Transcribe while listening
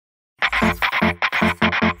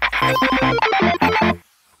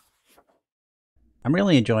I'm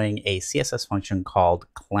really enjoying a CSS function called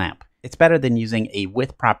Clamp. It's better than using a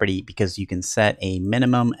width property because you can set a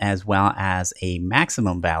minimum as well as a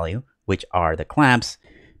maximum value, which are the clamps.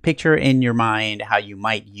 Picture in your mind how you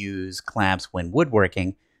might use clamps when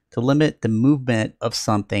woodworking to limit the movement of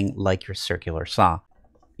something like your circular saw.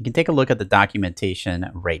 You can take a look at the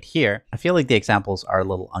documentation right here. I feel like the examples are a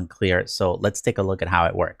little unclear, so let's take a look at how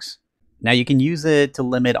it works. Now you can use it to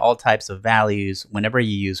limit all types of values whenever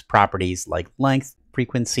you use properties like length,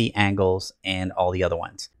 frequency, angles, and all the other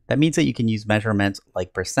ones. That means that you can use measurements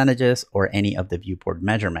like percentages or any of the viewport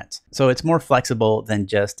measurements. So it's more flexible than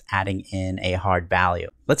just adding in a hard value.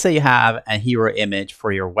 Let's say you have a hero image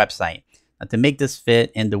for your website. Now, to make this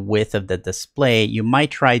fit in the width of the display, you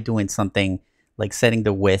might try doing something like setting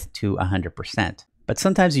the width to 100%. But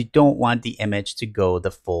sometimes you don't want the image to go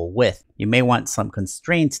the full width. You may want some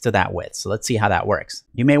constraints to that width. So let's see how that works.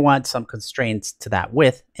 You may want some constraints to that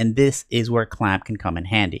width, and this is where Clamp can come in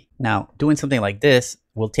handy. Now, doing something like this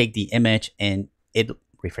will take the image and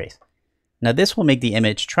rephrase. Now, this will make the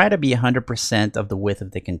image try to be 100% of the width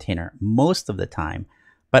of the container most of the time,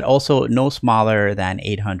 but also no smaller than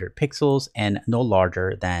 800 pixels and no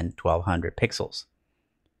larger than 1200 pixels.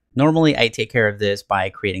 Normally, I take care of this by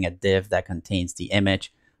creating a div that contains the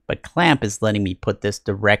image, but Clamp is letting me put this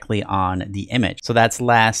directly on the image. So that's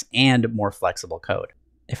less and more flexible code.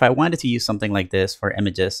 If I wanted to use something like this for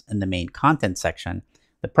images in the main content section,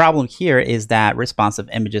 the problem here is that responsive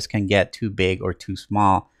images can get too big or too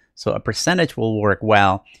small. So a percentage will work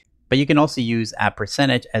well, but you can also use a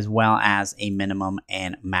percentage as well as a minimum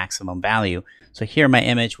and maximum value. So here my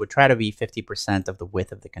image would try to be 50% of the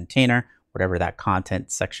width of the container, whatever that content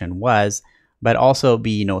section was, but also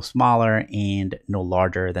be no smaller and no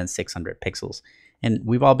larger than 600 pixels. And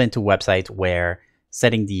we've all been to websites where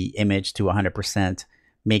setting the image to 100%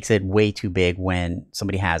 makes it way too big when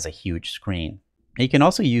somebody has a huge screen. And you can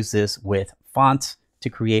also use this with fonts to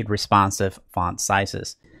create responsive font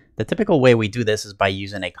sizes. The typical way we do this is by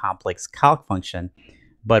using a complex calc function,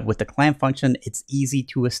 but with the clamp function, it's easy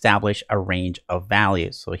to establish a range of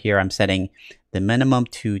values. So here I'm setting the minimum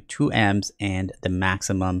to 2ems and the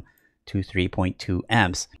maximum to 3.2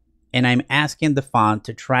 ems. And I'm asking the font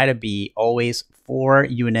to try to be always 4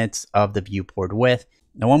 units of the viewport width.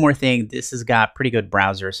 Now, one more thing, this has got pretty good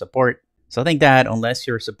browser support. So I think that unless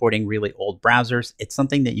you're supporting really old browsers, it's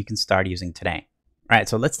something that you can start using today. All right,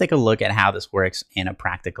 so let's take a look at how this works in a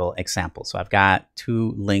practical example. So I've got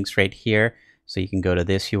 2 links right here. So you can go to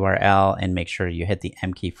this URL and make sure you hit the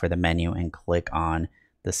M key for the menu and click on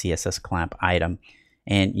the CSS Clamp item.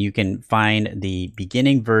 And you can find the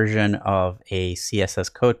beginning version of a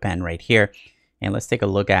CSS code pen right here. And let's take a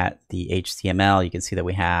look at the HTML. You can see that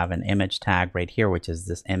we have an image tag right here, which is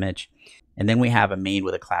this image. And then we have a main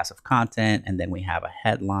with a class of content. And then we have a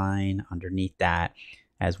headline underneath that,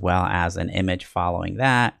 as well as an image following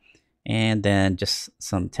that. And then just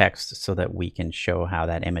some text so that we can show how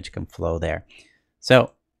that image can flow there.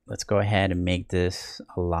 So let's go ahead and make this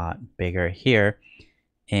a lot bigger here.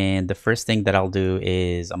 And the first thing that I'll do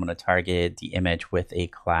is I'm going to target the image with a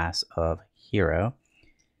class of hero.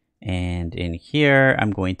 And in here,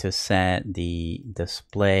 I'm going to set the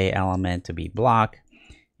display element to be block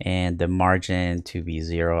and the margin to be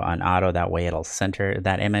 0 on auto. That way it'll center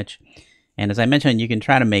that image. And as I mentioned, you can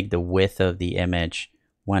try to make the width of the image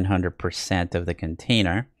 100% of the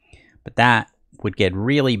container, but that would get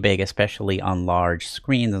really big, especially on large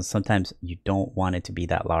screens, and sometimes you don't want it to be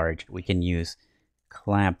that large. We can use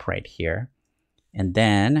Clamp right here, and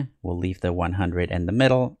then we'll leave the 100 in the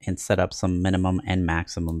middle and set up some minimum and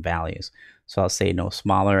maximum values. So I'll say no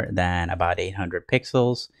smaller than about 800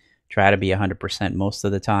 pixels, try to be 100% most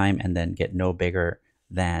of the time, and then get no bigger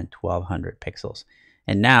than 1200 pixels.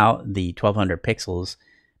 And now the 1200 pixels,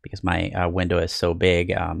 because my window is so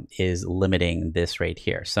big, is limiting this right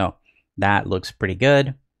here. So that looks pretty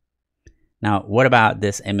good. Now, what about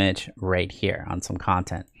this image right here on some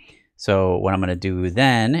content? So what I'm going to do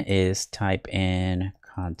then is type in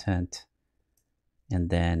content and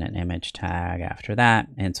then an image tag after that.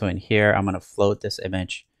 And so in here, I'm going to float this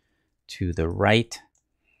image to the right.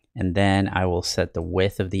 And then I will set the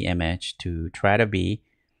width of the image to try to be,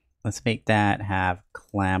 let's make that have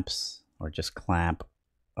clamps or just clamp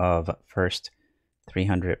of first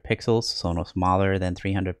 300 pixels, so no smaller than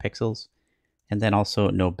 300 pixels, and then also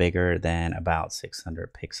no bigger than about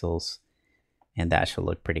 600 pixels, and that should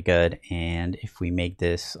look pretty good. And if we make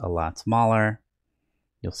this a lot smaller,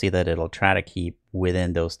 you'll see that it'll try to keep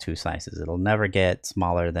within those 2 sizes. It'll never get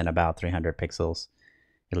smaller than about 300 pixels.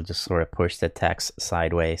 It'll just sort of push the text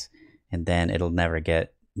sideways, and then it'll never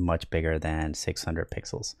get much bigger than 600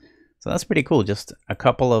 pixels. So that's pretty cool. Just a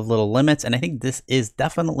couple of little limits. And I think this is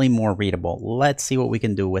definitely more readable. Let's see what we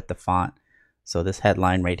can do with the font. So this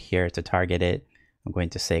headline right here, to target it, I'm going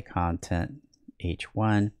to say content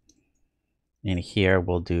H1. And here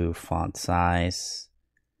we'll do font size.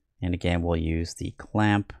 And again, we'll use the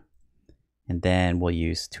clamp. And then we'll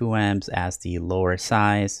use 2ems as the lower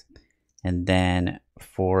size. And then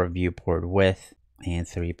for viewport width and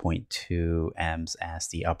 3.2ems as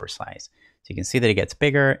the upper size. So you can see that it gets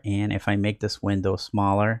bigger. And if I make this window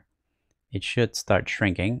smaller, it should start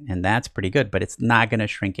shrinking. And that's pretty good, but it's not going to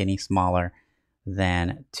shrink any smaller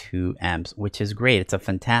than 2ems, which is great. It's a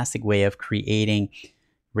fantastic way of creating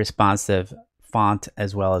responsive font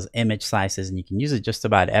as well as image sizes, and you can use it just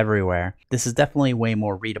about everywhere. This is definitely way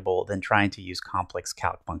more readable than trying to use complex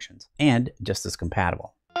calc functions, and just as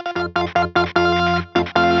compatible.